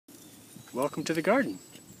Welcome to the garden.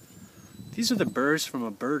 These are the burrs from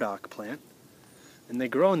a burdock plant, and they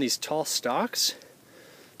grow in these tall stalks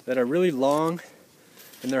that are really long,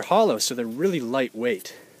 and they're hollow, so they're really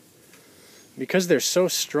lightweight. Because they're so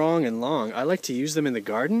strong and long, I like to use them in the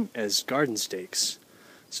garden as garden stakes.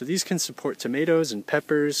 So these can support tomatoes and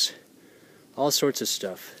peppers, all sorts of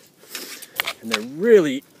stuff. And they're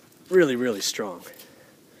really, really strong.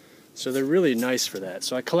 So they're really nice for that.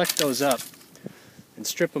 So I collect those up and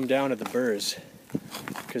strip them down to the burrs,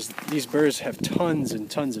 because these burrs have tons and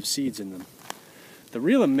tons of seeds in them. The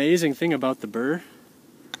real amazing thing about the burr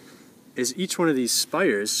is each one of these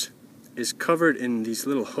spires is covered in these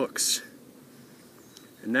little hooks.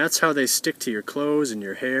 And that's how they stick to your clothes and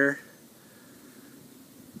your hair.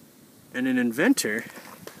 And an inventor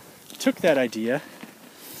took that idea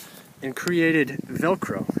and created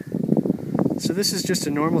Velcro. So this is just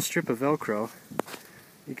a normal strip of Velcro.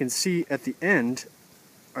 You can see at the end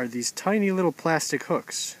are these tiny little plastic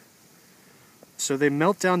hooks. So they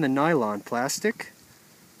melt down the nylon plastic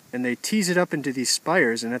and they tease it up into these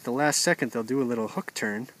spires, and at the last second they'll do a little hook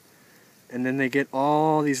turn, and then they get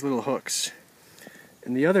all these little hooks.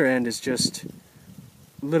 And the other end is just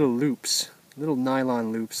little loops, little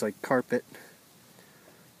nylon loops like carpet.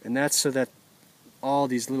 And that's so that all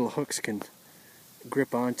these little hooks can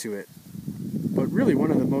grip onto it. But really one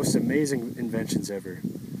of the most amazing inventions ever.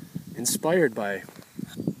 Inspired by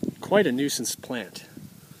quite a nuisance plant.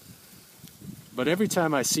 But every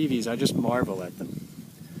time I see these, I just marvel at them,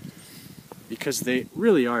 because they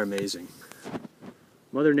really are amazing.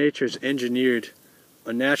 Mother Nature's engineered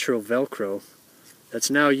a natural Velcro that's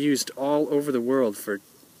now used all over the world for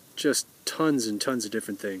just tons and tons of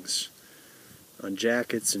different things. On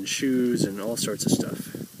jackets and shoes and all sorts of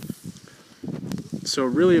stuff. So a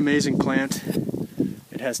really amazing plant.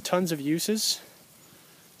 It has tons of uses.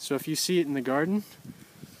 So if you see it in the garden,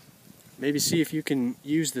 maybe see if you can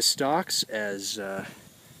use the stalks as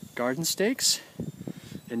garden stakes,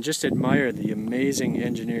 and just admire the amazing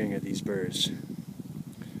engineering of these burrs.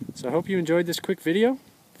 So I hope you enjoyed this quick video.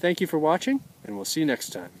 Thank you for watching, and we'll see you next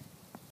time.